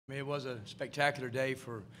I mean, it was a spectacular day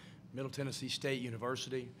for Middle Tennessee State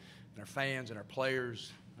University and our fans and our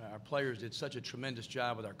players. Our players did such a tremendous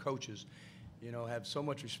job with our coaches. You know, have so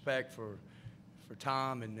much respect for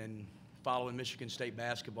Tom and following Michigan State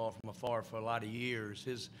basketball from afar for a lot of years.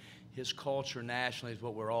 His culture nationally is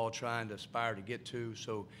what we're all trying to aspire to get to.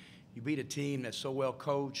 So you beat a team that's so well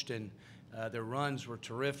coached, and their runs were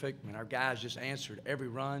terrific. I mean, our guys just answered every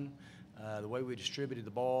run, the way we distributed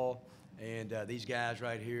the ball. And these guys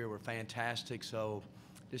right here were fantastic. So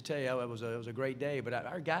just tell you, it was a great day. But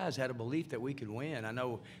our guys had a belief that we could win. I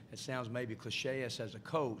know it sounds maybe cliche as a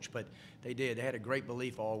coach, but they did. They had a great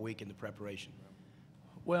belief all week in the preparation.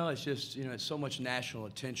 Well, it's just, you know, it's so much national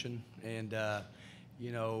attention. And,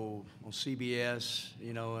 you know, on CBS,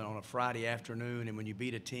 you know, on a Friday afternoon, and when you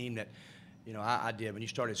beat a team that, you know, I did. When you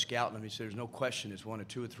started scouting them, you said there's no question it's one or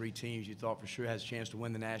two or three teams you thought for sure has a chance to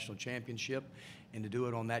win the national championship, and to do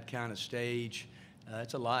it on that kind of stage,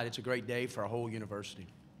 it's a lot. It's a great day for our whole university.